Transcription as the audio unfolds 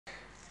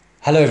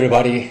Hello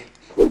everybody.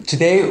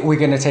 Today we're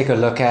going to take a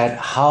look at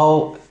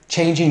how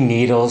changing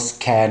needles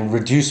can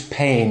reduce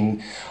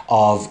pain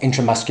of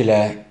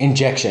intramuscular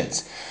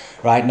injections.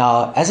 Right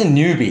now, as a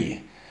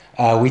newbie,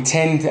 a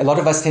lot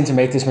of us tend to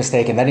make this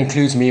mistake, and that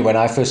includes me when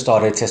I first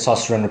started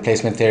testosterone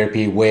replacement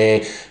therapy,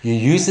 where you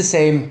use the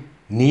same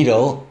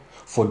needle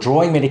for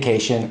drawing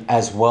medication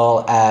as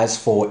well as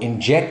for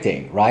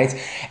injecting, right?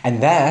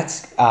 And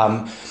that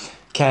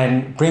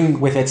can bring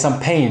with it some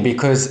pain,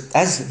 because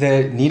as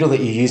the needle that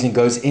you're using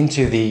goes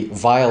into the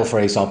vial, for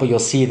example, you'll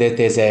see that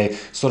there's a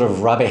sort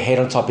of rubber head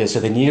on top here. So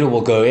the needle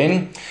will go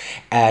in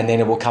and then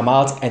it will come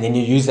out, and then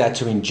you use that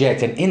to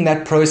inject. And in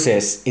that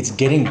process, it's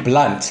getting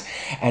blunt.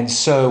 And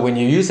so when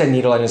you use that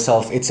needle on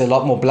yourself, it's a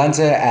lot more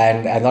blunter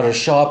and not as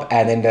sharp,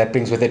 and then that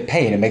brings with it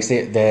pain. It makes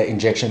the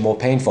injection more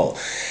painful.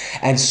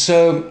 And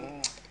so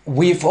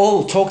we've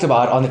all talked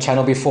about on the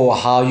channel before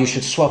how you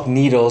should swap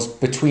needles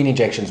between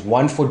injections,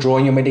 one for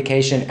drawing your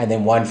medication and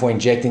then one for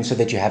injecting, so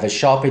that you have a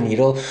sharper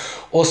needle.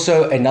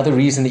 Also, another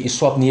reason that you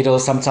swap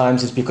needles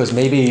sometimes is because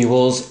maybe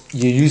you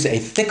use a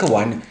thicker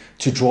one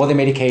to draw the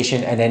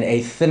medication and then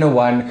a thinner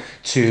one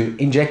to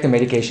inject the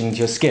medication into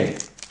your skin.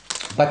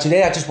 But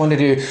today I just wanted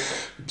to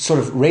sort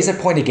of raise that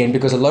point again,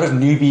 because a lot of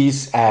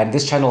newbies, and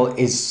this channel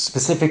is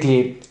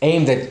specifically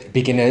aimed at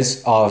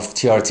beginners of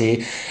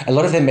TRT, a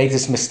lot of them make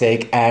this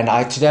mistake. And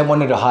today I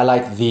wanted to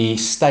highlight the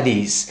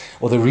studies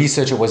or the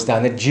research that was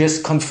done that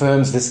just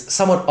confirms this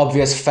somewhat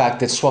obvious fact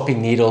that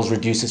swapping needles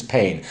reduces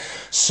pain.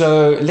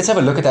 So let's have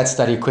a look at that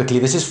study quickly.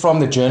 This is from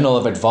the Journal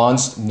of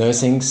Advanced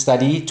Nursing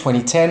Study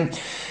 2010.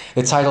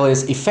 The title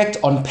is Effect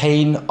on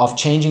Pain of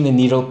Changing the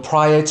Needle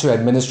Prior to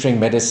Administering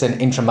Medicine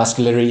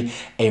Intramuscularly,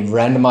 a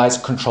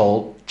Randomized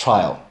Control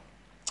Trial.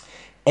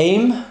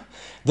 AIM.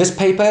 This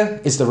paper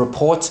is the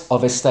report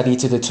of a study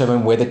to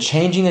determine whether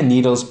changing the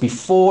needles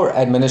before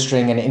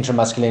administering an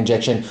intramuscular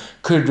injection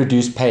could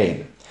reduce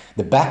pain.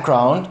 The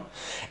background: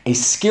 a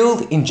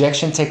skilled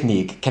injection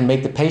technique can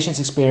make the patient's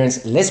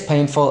experience less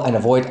painful and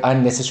avoid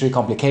unnecessary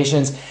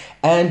complications,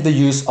 and the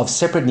use of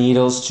separate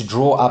needles to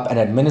draw up and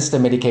administer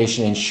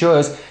medication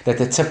ensures that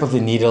the tip of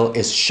the needle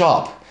is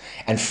sharp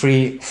and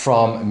free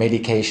from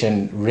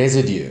medication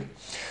residue.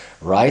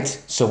 Right?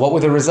 So what were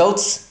the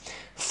results?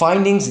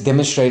 Findings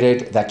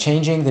demonstrated that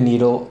changing the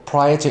needle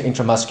prior to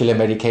intramuscular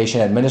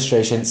medication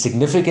administration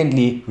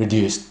significantly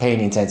reduced pain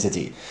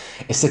intensity.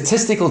 A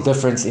statistical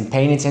difference in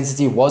pain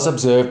intensity was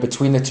observed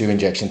between the two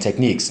injection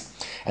techniques.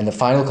 And the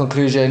final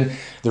conclusion: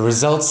 the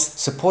results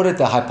supported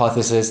the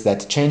hypothesis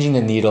that changing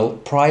the needle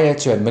prior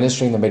to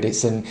administering the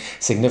medicine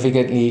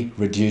significantly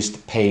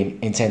reduced pain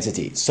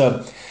intensity.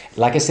 So,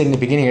 like I said in the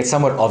beginning, it's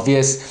somewhat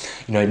obvious.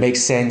 It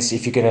makes sense.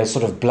 If you're going to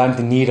sort of blunt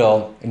the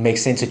needle, it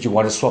makes sense that you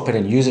want to swap it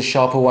and use a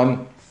sharper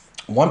one.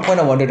 One point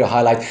I wanted to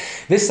highlight: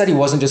 this study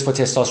wasn't just for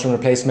testosterone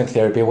replacement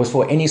therapy, it was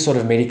for any sort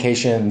of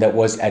medication that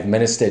was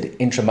administered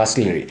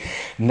intramuscularly.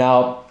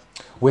 Now,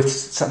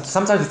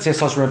 sometimes with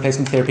testosterone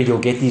replacement therapy, you'll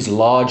get these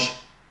large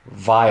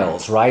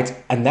vials, right?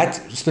 And that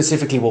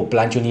specifically will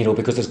blunt your needle,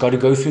 because it's got to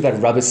go through that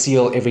rubber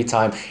seal every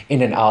time,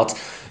 in and out,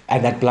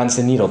 and that blunts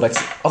the needle.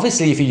 But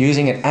obviously, if you're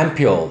using an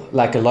ampule,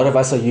 like a lot of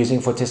us are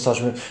using for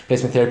testosterone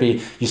replacement therapy,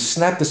 you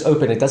snap this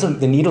open.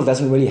 The needle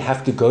doesn't really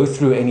have to go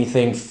through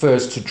anything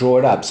first to draw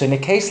it up. So in a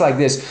case like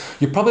this,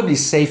 you're probably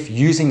safe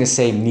using the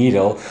same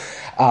needle.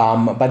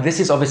 But this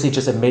is obviously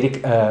just a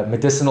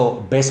medicinal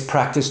best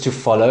practice to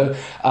follow.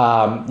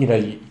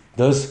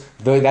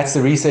 That's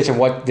the research and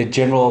what the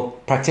general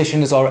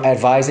practitioners are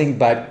advising,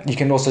 but you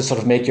can also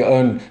sort of make your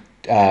own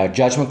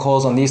judgment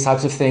calls on these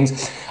types of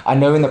things. I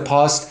know in the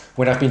past,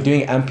 when I've been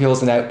doing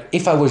ampules, and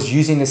if I was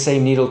using the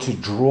same needle to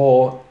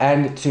draw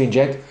and to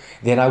inject,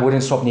 then I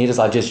wouldn't swap needles.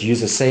 I'd just use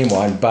the same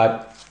one.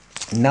 But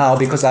now,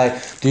 because I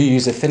do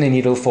use a thinner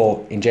needle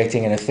for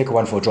injecting and a thicker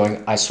one for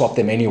drawing, I swap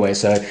them anyway,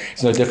 so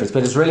it's no difference.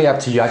 But it's really up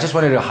to you. I just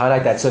wanted to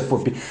highlight that. So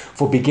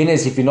for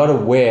beginners, if you're not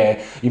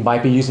aware, you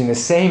might be using the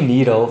same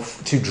needle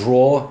to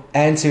draw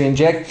and to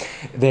inject.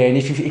 Then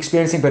if you're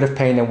experiencing a bit of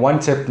pain, then one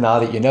tip now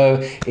that you know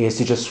is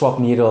to just swap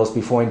needles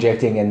before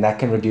injecting, and that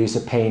can reduce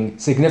the pain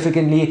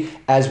significantly,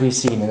 as we've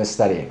seen in the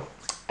study.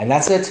 And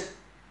that's it.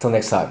 Till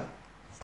next time.